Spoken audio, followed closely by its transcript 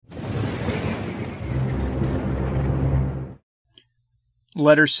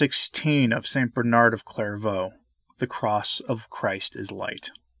Letter 16 of St. Bernard of Clairvaux. The Cross of Christ is Light.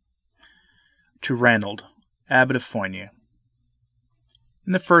 To Ranald, Abbot of Foigny.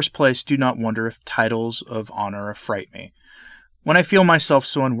 In the first place, do not wonder if titles of honor affright me, when I feel myself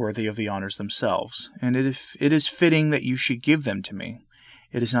so unworthy of the honors themselves, and if it is fitting that you should give them to me,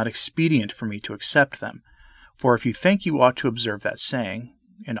 it is not expedient for me to accept them. For if you think you ought to observe that saying,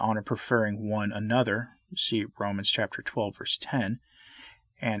 in honor preferring one another, see Romans chapter 12, verse 10,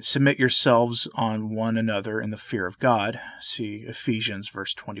 and submit yourselves on one another in the fear of God, see Ephesians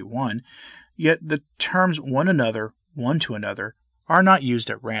verse 21, yet the terms one another, one to another, are not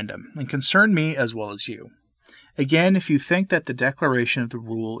used at random, and concern me as well as you. Again, if you think that the declaration of the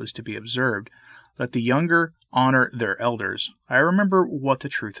rule is to be observed, let the younger honor their elders. I remember what the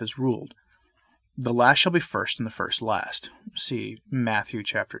truth has ruled. The last shall be first, and the first last. See Matthew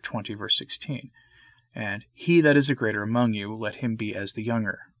chapter 20, verse 16. And he that is the greater among you, let him be as the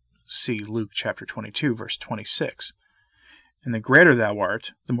younger. See Luke chapter 22, verse 26. And the greater thou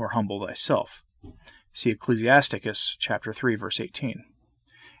art, the more humble thyself. See Ecclesiasticus chapter 3, verse 18.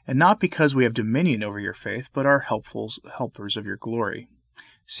 And not because we have dominion over your faith, but are helpers of your glory.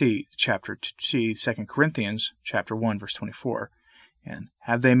 See 2 Corinthians chapter 1, verse 24. And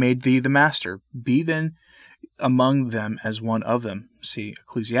have they made thee the master? Be then among them as one of them. See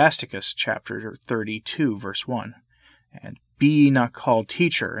Ecclesiasticus chapter 32, verse 1. And be ye not called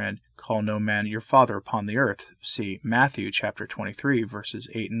teacher, and call no man your father upon the earth. See Matthew chapter 23, verses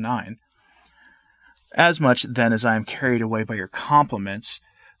 8 and 9. As much then as I am carried away by your compliments,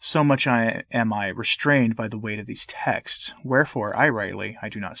 so much am I restrained by the weight of these texts. Wherefore I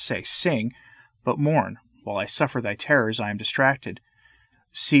do not say, sing, but mourn. While I suffer thy terrors, I am distracted.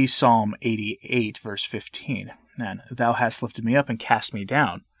 See Psalm 88, verse 15. And thou hast lifted me up and cast me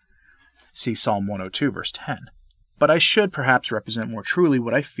down. See Psalm 102, verse 10. But I should perhaps represent more truly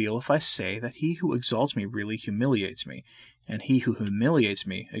what I feel if I say that he who exalts me really humiliates me, and he who humiliates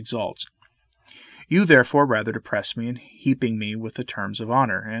me exalts. You therefore rather depress me in heaping me with the terms of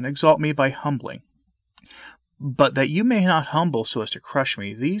honor, and exalt me by humbling. But that you may not humble so as to crush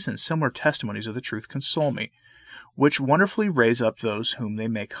me, these and similar testimonies of the truth console me, which wonderfully raise up those whom they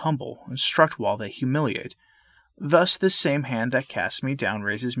make humble, instruct while they humiliate. Thus this same hand that casts me down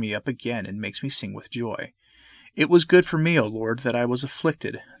raises me up again, and makes me sing with joy. It was good for me, O Lord, that I was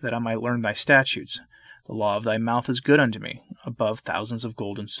afflicted, that I might learn thy statutes. The law of thy mouth is good unto me, above thousands of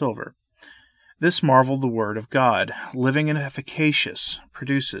gold and silver. This marvel the word of God, living and efficacious,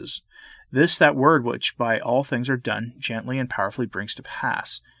 produces. This that word which by all things are done, gently and powerfully brings to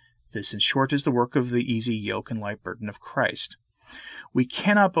pass. This, in short, is the work of the easy yoke and light burden of Christ. We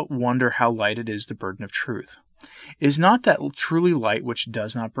cannot but wonder how light it is, the burden of truth. Is not that truly light which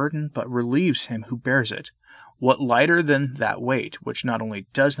does not burden, but relieves him who bears it? What lighter than that weight, which not only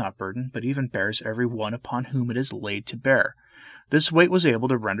does not burden, but even bears every one upon whom it is laid to bear? This weight was able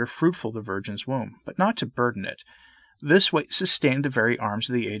to render fruitful the virgin's womb, but not to burden it. This weight sustained the very arms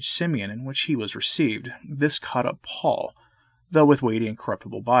of the aged Simeon in which he was received. This caught up Paul, though with weighty and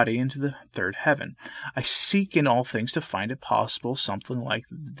corruptible body, into the third heaven. I seek in all things to find it possible something like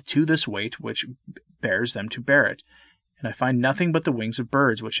to this weight which bears them to bear it. And I find nothing but the wings of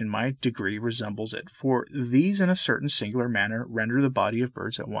birds, which in my degree resembles it, for these in a certain singular manner render the body of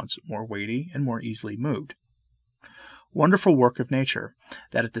birds at once more weighty and more easily moved. Wonderful work of nature,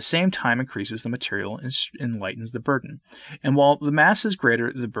 that at the same time increases the material and lightens the burden. And while the mass is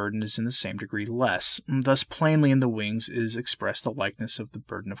greater, the burden is in the same degree less. Thus plainly in the wings is expressed the likeness of the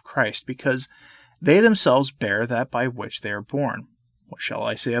burden of Christ, because they themselves bear that by which they are borne. What shall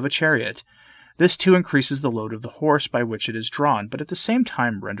I say of a chariot? This too increases the load of the horse by which it is drawn, but at the same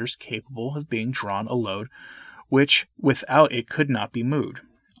time renders capable of being drawn a load which without it could not be moved.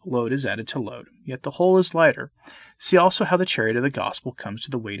 Load is added to load, yet the whole is lighter. See also how the chariot of the gospel comes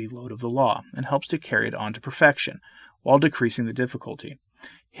to the weighty load of the law, and helps to carry it on to perfection, while decreasing the difficulty.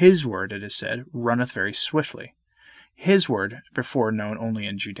 His word, it is said, runneth very swiftly. His word, before known only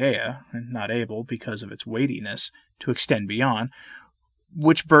in Judea, and not able, because of its weightiness, to extend beyond,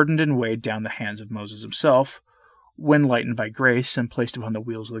 which burdened and weighed down the hands of Moses himself, when lightened by grace and placed upon the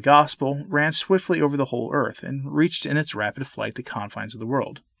wheels of the gospel, ran swiftly over the whole earth, and reached in its rapid flight the confines of the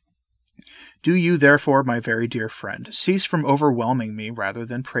world. Do you, therefore, my very dear friend, cease from overwhelming me rather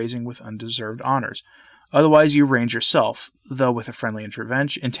than praising with undeserved honors. Otherwise you range yourself, though with a friendly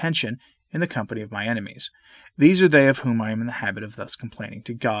intention, in the company of my enemies. These are they of whom I am in the habit of thus complaining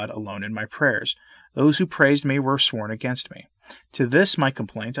to God alone in my prayers. Those who praised me were sworn against me. To this my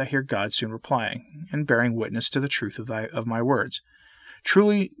complaint I hear God soon replying, and bearing witness to the truth of my words.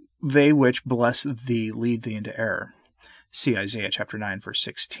 Truly they which bless thee lead thee into error. See Isaiah chapter 9, verse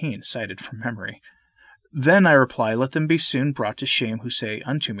 16, cited from memory. Then I reply, let them be soon brought to shame who say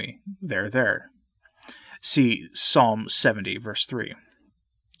unto me, There, there. See Psalm 70, verse 3.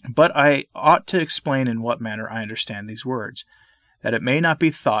 But I ought to explain in what manner I understand these words, that it may not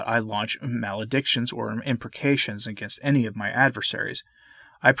be thought I launch maledictions or imprecations against any of my adversaries.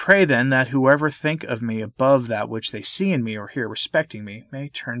 I pray then that whoever think of me above that which they see in me or hear respecting me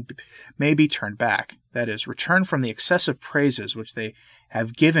may be turned back, that is, return from the excessive praises which they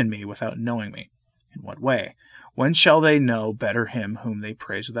have given me without knowing me. In what way? When shall they know better him whom they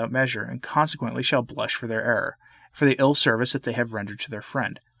praise without measure, and consequently shall blush for their error, for the ill service that they have rendered to their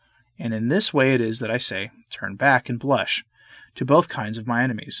friend? And in this way it is that I say, turn back and blush, to both kinds of my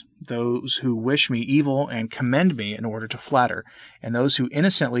enemies, those who wish me evil and commend me in order to flatter, and those who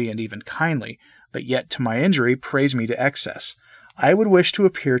innocently and even kindly, but yet to my injury, praise me to excess. I would wish to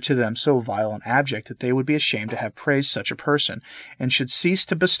appear to them so vile and abject that they would be ashamed to have praised such a person, and should cease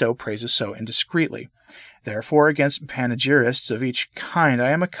to bestow praises so indiscreetly. Therefore, against panegyrists of each kind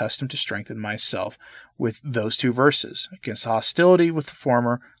I am accustomed to strengthen myself with those two verses. Against hostility with the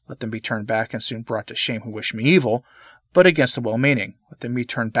former, let them be turned back and soon brought to shame who wish me evil, but against the well-meaning, let them be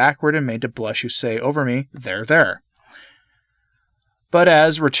turned backward and made to blush who say over me, There, there. But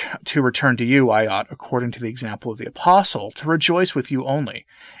as to return to you, I ought, according to the example of the apostle, to rejoice with you only,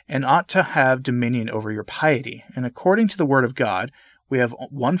 and ought to have dominion over your piety. And according to the word of God, we have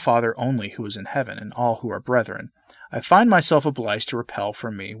one Father only who is in heaven, and all who are brethren. I find myself obliged to repel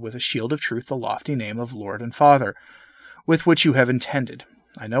from me with a shield of truth the lofty name of Lord and Father, with which you have intended.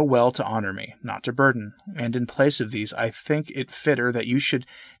 I know well to honor me, not to burden, and in place of these I think it fitter that you should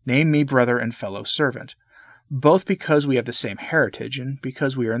name me brother and fellow servant, both because we have the same heritage and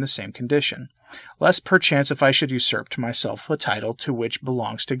because we are in the same condition, lest perchance if I should usurp to myself a title to which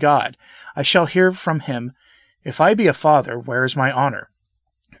belongs to God, I shall hear from him, If I be a father, where is my honor?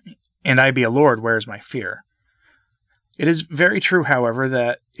 And I be a lord, where is my fear? It is very true, however,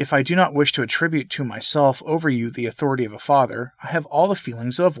 that if I do not wish to attribute to myself over you the authority of a father, I have all the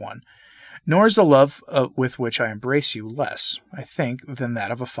feelings of one, nor is the love with which I embrace you less, I think, than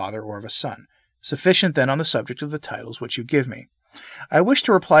that of a father or of a son. Sufficient, then, on the subject of the titles which you give me. I wish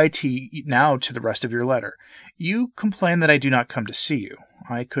to reply now to the rest of your letter. You complain that I do not come to see you.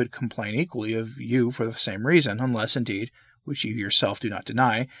 I could complain equally of you for the same reason, unless, indeed, which you yourself do not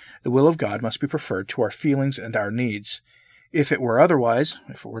deny, the will of God must be preferred to our feelings and our needs. If it were otherwise,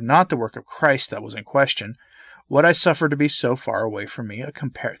 if it were not the work of Christ that was in question, would I suffer to be so far away from me, a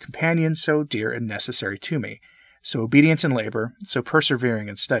companion so dear and necessary to me, so obedient in labor, so persevering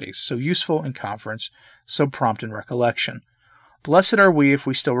in studies, so useful in conference, so prompt in recollection? Blessed are we if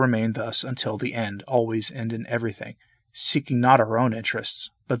we still remain thus until the end, always and in everything, seeking not our own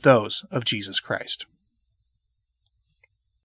interests, but those of Jesus Christ.